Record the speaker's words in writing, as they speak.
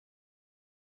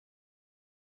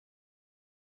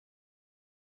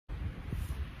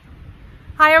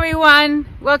Hi everyone,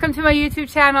 welcome to my YouTube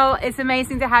channel. It's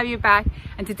amazing to have you back.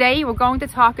 And today we're going to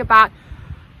talk about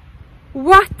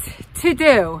what to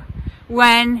do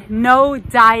when no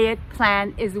diet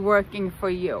plan is working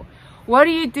for you. What do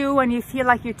you do when you feel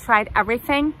like you tried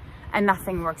everything and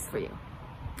nothing works for you?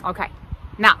 Okay,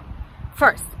 now,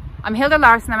 first, I'm Hilde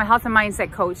Larsen. I'm a health and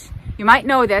mindset coach. You might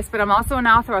know this, but I'm also an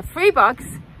author of 3 books,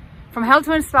 From Health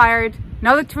to Inspired,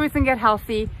 Know the Truth and Get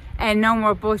Healthy, and No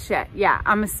More Bullshit. Yeah,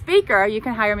 I'm a speaker. You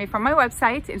can hire me from my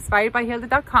website,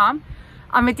 InspiredByHilde.com.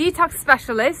 I'm a detox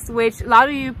specialist, which a lot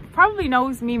of you probably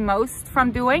knows me most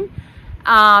from doing,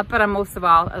 but I'm most of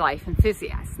all a life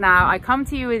enthusiast. Now, I come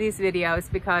to you with these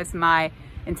videos because my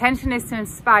intention is to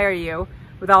inspire you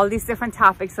with all these different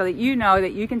topics so that you know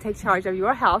that you can take charge of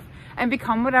your health and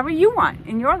become whatever you want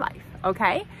in your life,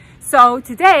 okay? So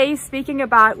today, speaking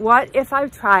about what if I've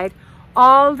tried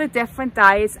all the different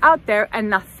diets out there and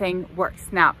nothing works.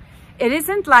 Now, it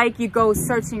isn't like you go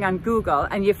searching on Google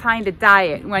and you find a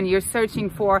diet when you're searching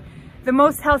for the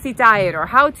most healthy diet, or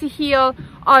how to heal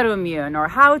autoimmune, or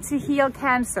how to heal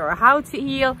cancer, or how to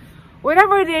heal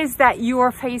whatever it is that you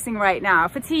are facing right now.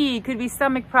 Fatigue, could be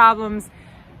stomach problems,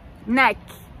 neck,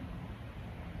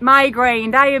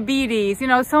 migraine, diabetes, you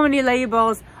know, so many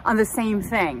labels on the same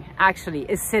thing, actually,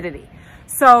 acidity.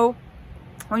 So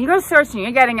when you go searching,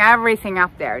 you're getting everything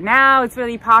up there. Now it's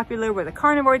really popular with the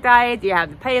carnivore diet. You have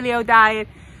the paleo diet.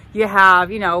 You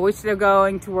have, you know, which they're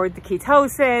going toward the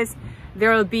ketosis.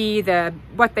 There will be the,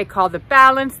 what they call the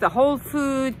balance, the whole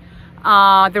food,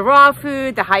 the raw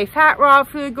food, the high fat raw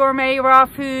food, gourmet raw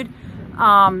food.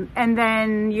 And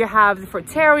then you have the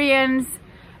fruitarians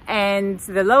and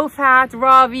the low fat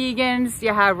raw vegans.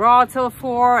 You have raw till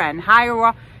 4 and high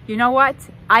raw. You know what?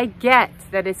 I get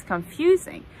that it's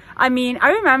confusing. I mean,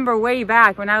 I remember way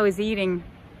back when I was eating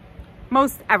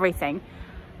most everything,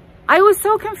 I was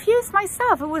so confused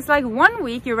myself. It was like one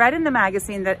week you read in the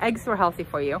magazine that eggs were healthy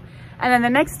for you, and then the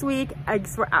next week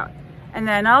eggs were out. And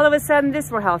then all of a sudden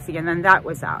this were healthy, and then that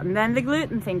was out. And then the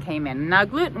gluten thing came in, and now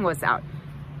gluten was out.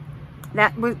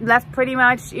 That was left pretty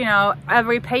much, you know,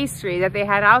 every pastry that they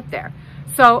had out there.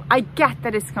 So I get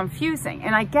that it's confusing,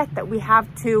 and I get that we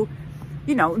have to,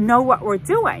 you know what we're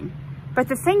doing. But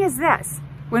the thing is this.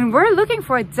 When we're looking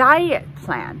for a diet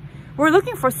plan, we're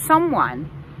looking for someone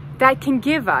that can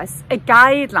give us a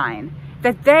guideline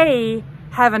that they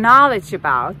have a knowledge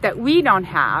about that we don't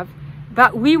have,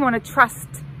 but we want to trust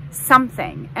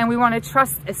something, and we want to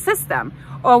trust a system,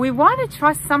 or we want to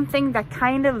trust something that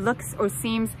kind of looks or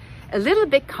seems a little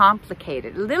bit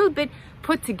complicated, a little bit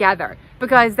put together,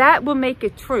 because that will make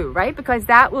it true, right? Because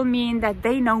that will mean that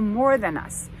they know more than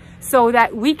us, so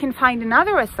that we can find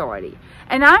another authority.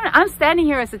 And I'm standing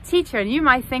here as a teacher, and you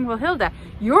might think, well, Hilde,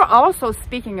 you're also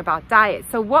speaking about diet.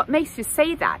 So what makes you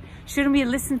say that? Shouldn't we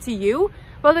listen to you?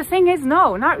 Well, the thing is,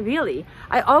 no, not really.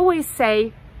 I always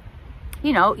say,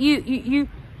 you know, you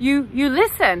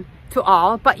listen to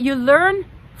all, but you learn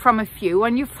from a few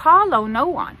and you follow no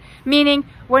one. Meaning,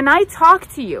 when I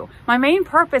talk to you, my main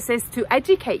purpose is to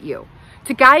educate you,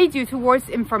 to guide you towards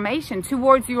information,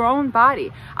 towards your own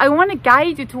body. I want to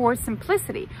guide you towards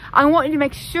simplicity. I want you to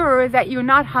make sure that you're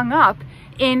not hung up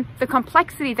in the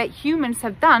complexity that humans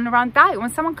have done around diet.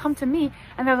 When someone comes to me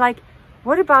and they're like,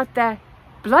 what about the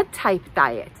blood type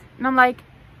diet? And I'm like,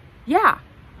 yeah,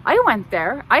 I went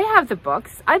there. I have the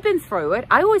books. I've been through it.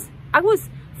 I was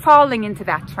falling into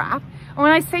that trap. And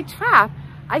when I say trap,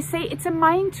 I say it's a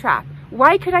mind trap.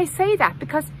 Why could I say that?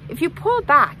 Because if you pull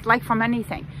back, like from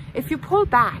anything, if you pull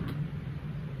back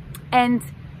and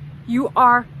you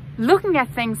are looking at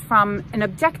things from an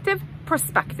objective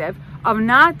perspective of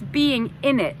not being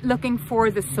in it, looking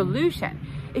for the solution,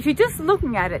 if you're just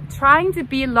looking at it, trying to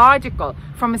be logical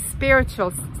from a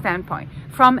spiritual standpoint,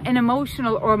 from an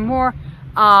emotional or more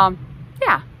of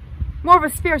a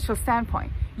spiritual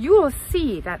standpoint, you will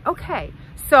see that, okay,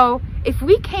 so if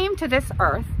we came to this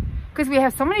earth, because we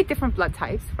have so many different blood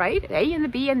types, right? A and the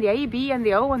B and the A, B and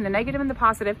the O and the negative and the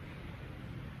positive.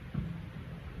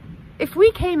 If we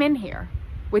came in here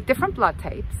with different blood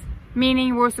types,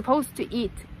 meaning we're supposed to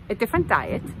eat a different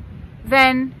diet,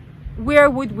 then where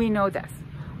would we know this?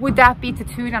 Would that be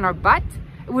tattooed on our butt?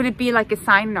 Would it be like a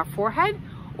sign on our forehead?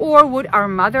 Or would our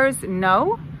mothers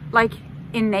know, like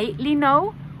innately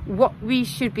know, what we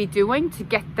should be doing to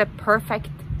get the perfect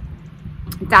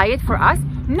diet for us?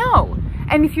 No.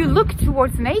 And if you look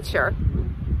towards nature,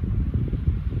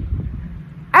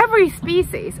 every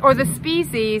species, or the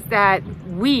species that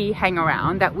we hang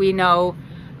around, that we know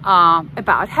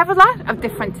about, have a lot of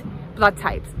different blood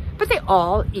types, but they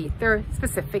all eat their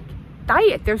specific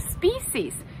diet, their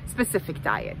species specific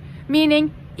diet.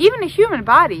 Meaning, even a human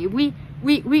body, we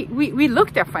we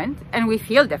look different and we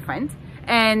feel different,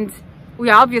 and we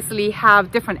obviously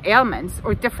have different ailments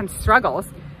or different struggles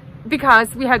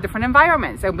because we have different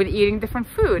environments and we're eating different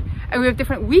food and we have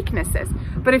different weaknesses.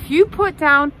 But if you put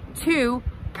down two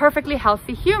perfectly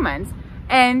healthy humans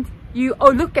and you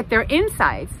look at their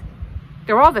insides,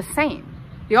 they're all the same.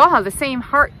 They all have the same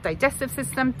heart, digestive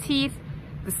system, teeth,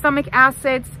 the stomach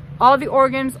acids, all the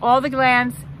organs, all the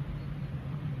glands.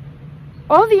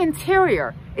 All the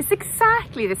interior is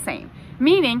exactly the same,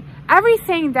 meaning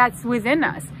everything that's within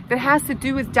us that has to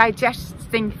do with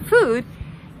digesting food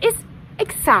is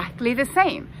exactly the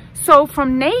same. So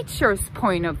from nature's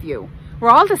point of view, we're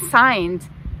all designed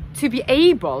to be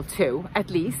able to, at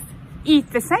least,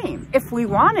 eat the same if we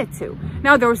wanted to.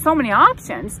 Now, there are so many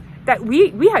options that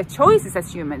we have choices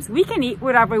as humans. We can eat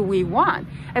whatever we want.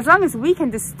 As long as we can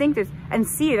distinguish it and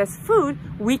see it as food,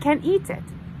 we can eat it.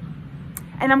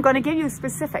 And I'm going to give you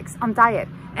specifics on diet,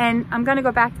 and I'm going to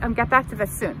get back to that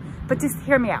soon. But just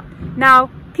hear me out. Now,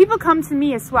 people come to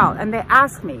me as well, and they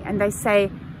ask me, and they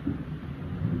say,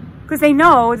 because they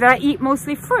know that I eat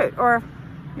mostly fruit, or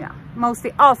yeah,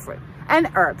 mostly all fruit and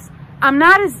herbs. I'm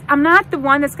not the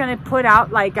one that's going to put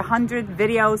out like 100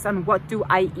 videos on what do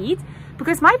I eat,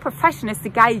 because my profession is to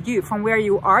guide you from where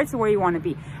you are to where you want to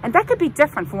be. And that could be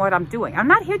different from what I'm doing. I'm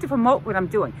not here to promote what I'm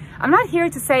doing. I'm not here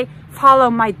to say, follow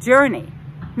my journey.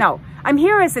 No, I'm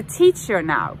here as a teacher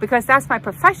now because that's my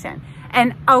profession.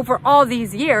 And over all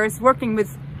these years working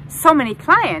with so many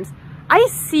clients, I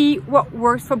see what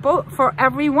works for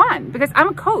everyone, because I'm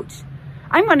a coach.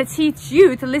 I'm going to teach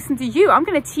you to listen to you. I'm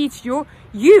going to teach you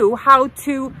how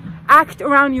to act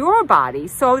around your body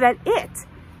so that it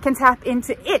can tap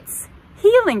into its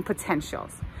healing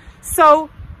potentials. So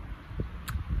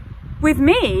with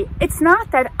me, it's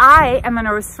not that I am on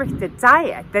a restricted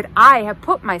diet that I have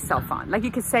put myself on. Like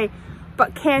you could say,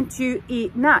 but can't you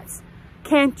eat nuts?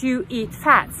 Can't you eat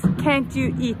fats? Can't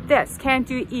you eat this? Can't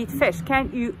you eat fish?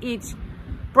 Can't you eat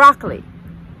broccoli?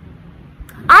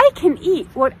 I can eat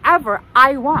whatever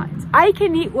I want. I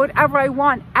can eat whatever I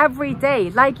want every day,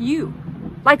 like you,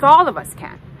 like all of us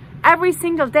can. Every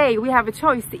single day we have a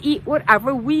choice to eat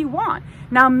whatever we want.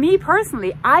 Now, me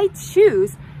personally, I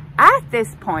choose at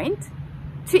this point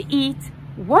to eat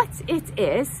what it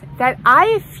is that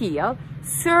I feel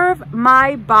serve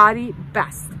my body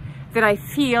best, that I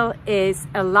feel is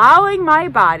allowing my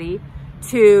body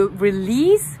to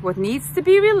release what needs to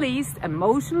be released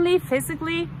emotionally,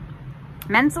 physically,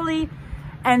 mentally,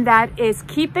 and that is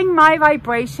keeping my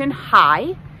vibration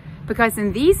high, because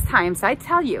in these times, I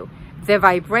tell you, the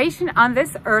vibration on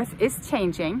this earth is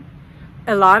changing.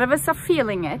 A lot of us are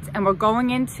feeling it, and we're going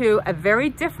into a very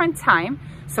different time.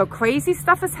 So crazy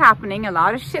stuff is happening. A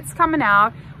lot of shit's coming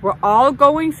out. We're all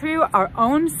going through our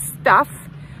own stuff,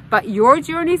 but your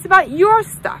journey is about your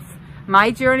stuff.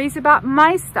 My journey is about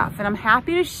my stuff, and I'm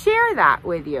happy to share that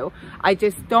with you. I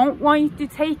just don't want you to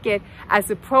take it as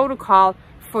a protocol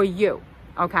for you,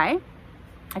 okay?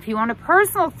 If you want a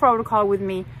personal protocol with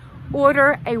me,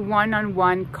 order a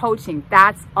one-on-one coaching.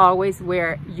 That's always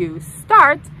where you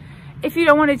start. If you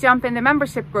don't want to jump in the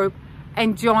membership group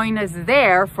and join us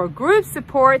there for group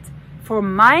support, for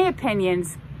my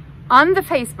opinions on the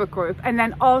Facebook group, and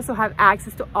then also have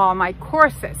access to all my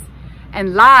courses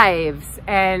and lives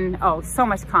and so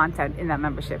much content in that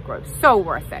membership group. So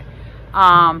worth it.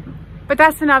 But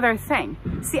that's another thing.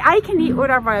 See, I can eat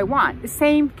whatever I want. The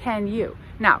same can you.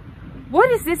 Now, what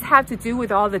does this have to do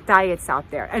with all the diets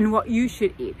out there and what you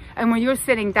should eat? And when you're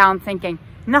sitting down thinking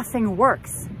nothing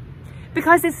works,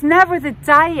 because it's never the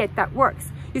diet that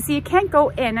works. You see, you can't go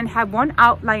in and have one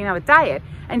outline of a diet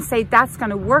and say that's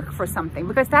going to work for something,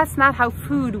 because that's not how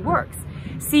food works.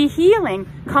 See, healing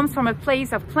comes from a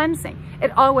place of cleansing.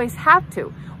 It always had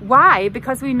to. Why?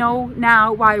 Because we know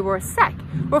now why we're sick.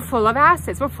 We're full of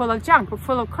acids. We're full of junk. We're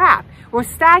full of crap. We're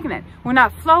stagnant. We're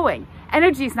not flowing.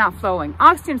 Energy is not flowing.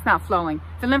 Oxygen's not flowing.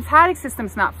 The lymphatic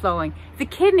system's not flowing. The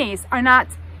kidneys are not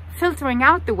filtering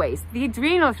out the waste. The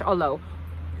adrenals are low,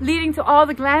 leading to all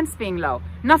the glands being low.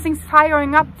 Nothing's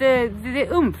firing up the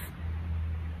oomph.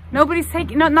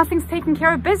 Nothing's taking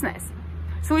care of business.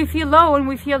 So we feel low and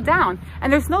we feel down.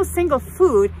 And there's no single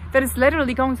food that is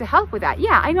literally going to help with that.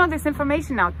 Yeah, I know there's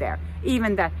information out there,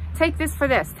 even that take this for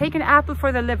this, take an apple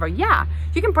for the liver. Yeah,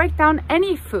 you can break down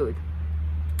any food,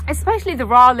 especially the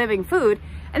raw living food,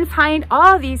 and find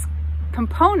all these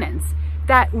components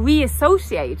that we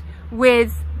associate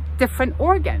with different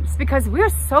organs, because we're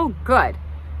so good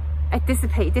at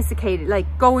desiccated, like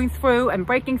going through and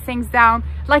breaking things down.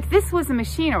 Like this was a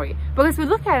machinery, because we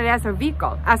look at it as our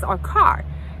vehicle, as our car.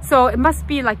 So it must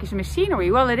be like a machinery.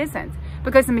 Well, it isn't,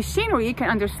 because the machinery you can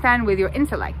understand with your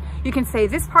intellect. You can say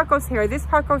this part goes here, this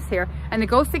part goes here, and it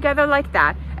goes together like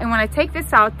that. And when I take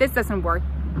this out, this doesn't work.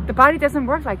 The body doesn't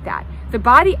work like that. The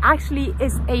body actually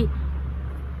is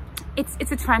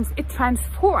it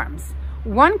transforms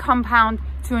one compound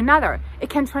to another. It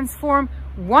can transform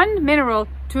one mineral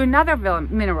to another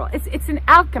mineral. It's an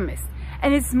alchemist,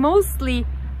 and it's mostly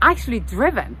actually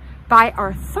driven by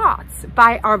our thoughts,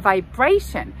 by our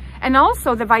vibration, and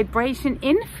also the vibration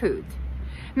in food.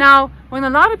 Now, when a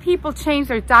lot of people change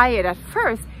their diet at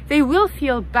first, they will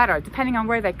feel better depending on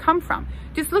where they come from.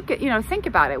 Just look at, think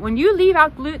about it. When you leave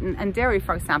out gluten and dairy,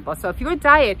 for example, so if your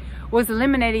diet was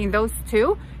eliminating those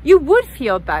two, you would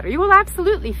feel better. You will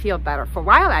absolutely feel better for a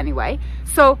while anyway.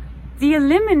 So the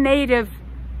elimination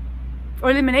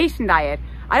diet,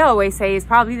 I always say, is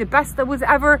probably the best that was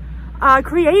ever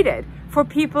created for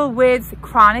people with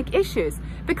chronic issues,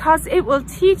 because it will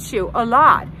teach you a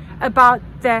lot about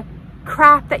the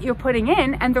crap that you're putting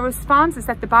in and the responses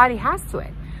that the body has to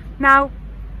it. Now,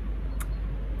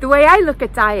 the way I look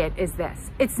at diet is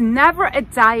this: it's never a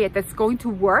diet that's going to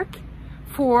work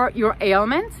for your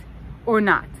ailment or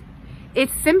not.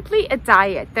 It's simply a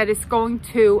diet that is going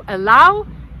to allow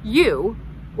you,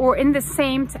 or at the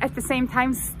same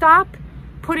time, stop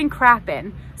putting crap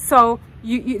in. So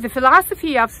the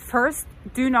philosophy of first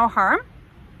do no harm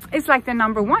is like the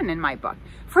number one in my book.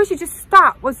 First, you just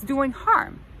stop what's doing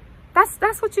harm.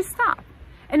 That's what you stop.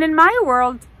 And in my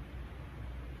world,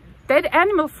 dead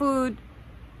animal food,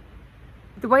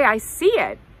 the way I see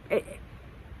it,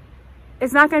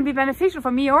 it's not going to be beneficial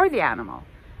for me or the animal.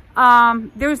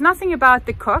 There's nothing about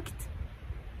the cooked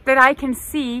that I can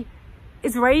see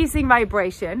is raising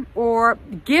vibration or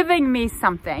giving me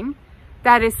something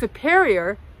that is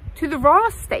superior to the raw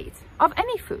state of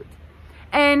any food.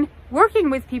 And working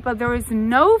with people, there is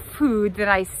no food that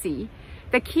I see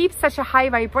that keeps such a high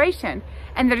vibration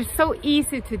and that is so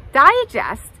easy to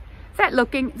digest than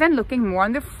looking more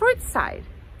on the fruit side.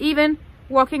 Even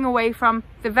walking away from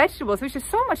the vegetables, which is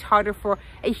so much harder for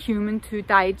a human to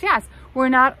digest. We're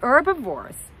not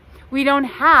herbivores. We don't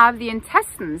have the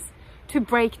intestines to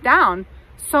break down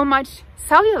so much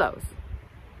cellulose.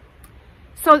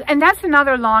 So, and that's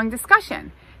another long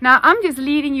discussion. Now, I'm just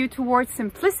leading you towards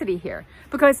simplicity here,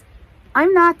 because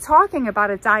I'm not talking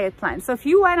about a diet plan. So if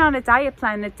you went on a diet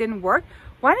plan that didn't work,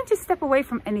 why don't you step away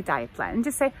from any diet plan and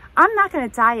just say, I'm not going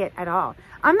to diet at all.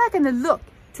 I'm not going to look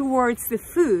towards the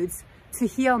foods to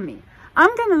heal me.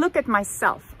 I'm going to look at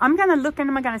myself. I'm going to look and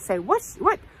I'm going to say, what's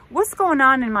going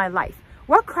on in my life?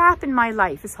 What crap in my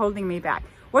life is holding me back?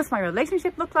 What's my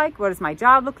relationship look like? What does my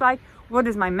job look like? What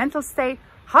is my mental state?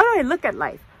 How do I look at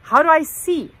life? How do I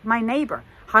see my neighbor?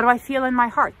 How do I feel in my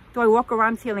heart? Do I walk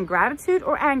around feeling gratitude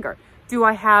or anger? Do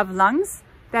I have lungs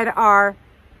that are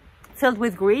filled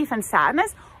with grief and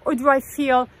sadness? Or do I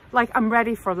feel like I'm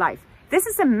ready for life? This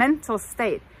is a mental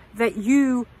state that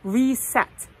you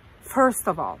reset, first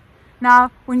of all.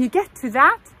 Now, when you get to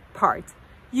that part,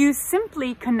 you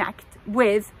simply connect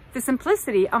with the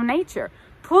simplicity of nature.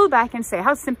 Pull back and say,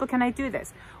 how simple can I do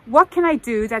this? What can I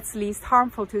do that's least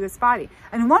harmful to this body?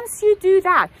 And once you do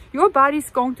that, your body's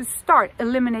going to start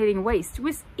eliminating waste,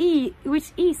 which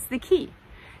is the key.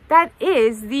 That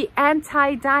is the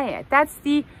anti-diet. That's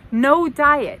the no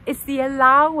diet. It's the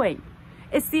allowing.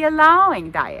 It's the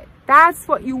allowing diet. That's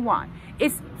what you want.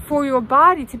 It's for your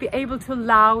body to be able to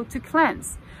allow to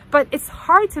cleanse. But it's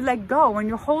hard to let go when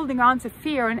you're holding on to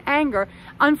fear and anger,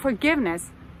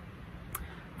 unforgiveness.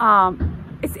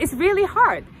 It's really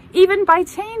hard. Even by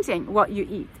changing what you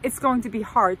eat, it's going to be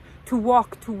hard to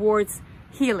walk towards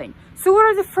healing. So what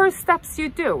are the first steps you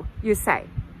do, you say?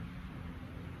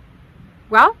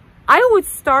 Well, I would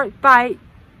start by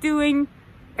doing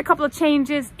a couple of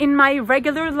changes in my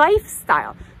regular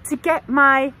lifestyle to get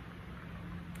my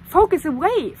focus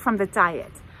away from the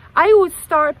diet. I would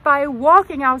start by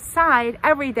walking outside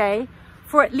every day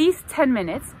for at least 10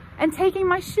 minutes and taking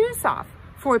my shoes off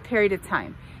for a period of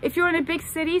time. If you're in a big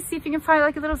city, see if you can find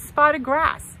like a little spot of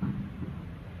grass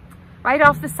right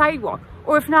off the sidewalk.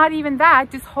 Or if not even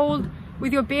that, just hold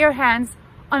with your bare hands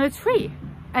on a tree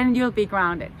and you'll be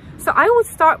grounded. So I would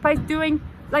start by doing,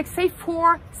 like, say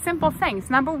 4 simple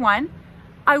things. Number 1,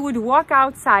 I would walk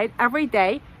outside every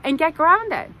day and get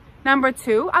grounded. Number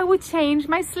 2, I would change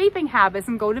my sleeping habits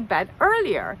and go to bed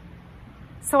earlier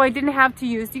so I didn't have to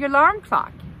use the alarm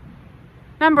clock.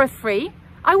 Number 3,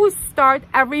 I would start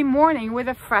every morning with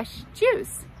a fresh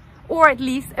juice or at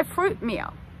least a fruit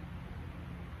meal.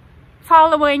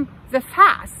 Following the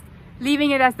fast,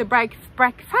 leaving it as the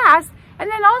breakfast,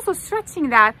 and then also stretching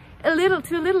that a little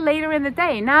later in the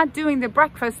day, not doing the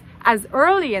breakfast as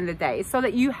early in the day so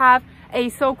that you have a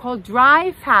so-called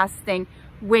dry fasting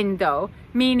window,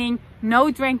 meaning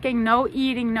no drinking, no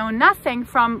eating, no nothing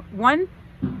from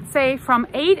from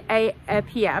 8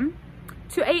 p.m.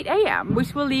 to 8 a.m.,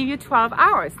 which will leave you 12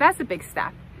 hours. That's a big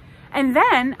step. And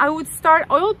then I would start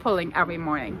oil pulling every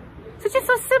morning. So just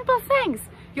those simple things.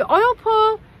 You oil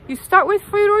pull, you start with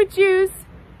fruit or juice,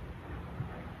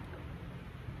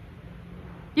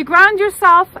 you ground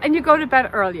yourself, and you go to bed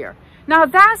earlier. Now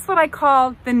that's what I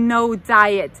call the no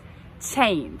diet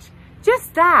change.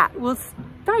 Just that will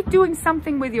start doing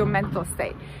something with your mental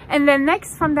state. And then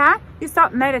next from that, you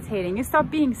start meditating, you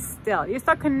start being still, you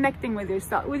start connecting with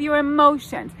yourself, with your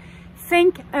emotions.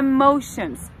 Think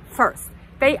emotions first.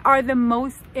 They are the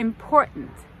most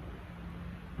important.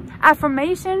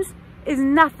 Affirmations is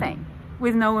nothing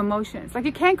with no emotions. Like,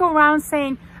 you can't go around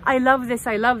saying, I love this,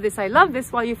 I love this, I love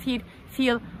this, while you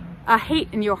feel a hate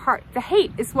in your heart. The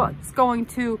hate is what's going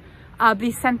to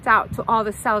be sent out to all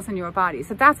the cells in your body.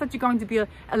 So that's what you're going to be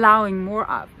allowing more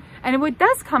of. And when it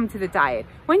does come to the diet,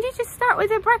 when you just start with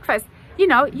your breakfast, you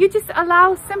know, you just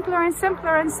allow simpler and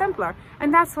simpler and simpler.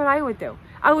 And that's what I would do.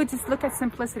 I would just look at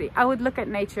simplicity. I would look at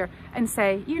nature and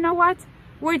say, you know what?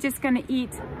 We're just going to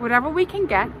eat whatever we can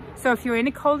get. So if you're in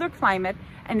a colder climate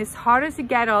and it's harder to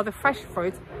get all the fresh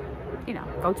fruits, you know,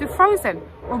 go to frozen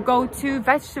or go to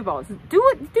vegetables.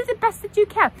 Do the best that you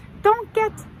can. Don't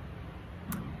get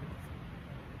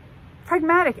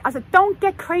pragmatic. Also, don't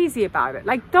get crazy about it.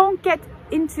 Like, don't get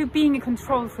into being a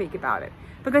control freak about it,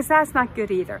 because that's not good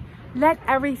either. Let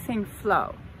everything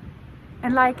flow.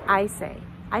 And like I say,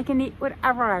 I can eat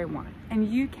whatever I want, and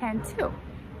you can too.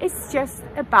 It's just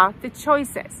about the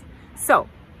choices. So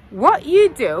what you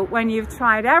do when you've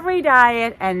tried every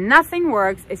diet and nothing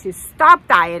works is you stop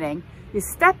dieting, you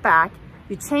step back,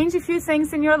 you change a few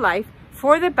things in your life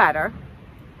for the better,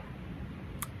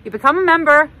 you become a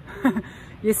member,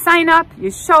 you sign up,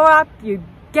 you show up, you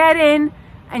get in,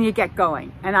 and you get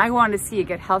going. And I want to see you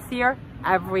get healthier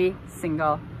every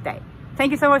single day.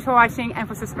 Thank you so much for watching and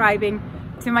for subscribing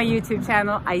to my YouTube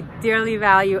channel. I dearly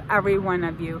value every one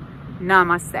of you.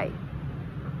 Namaste.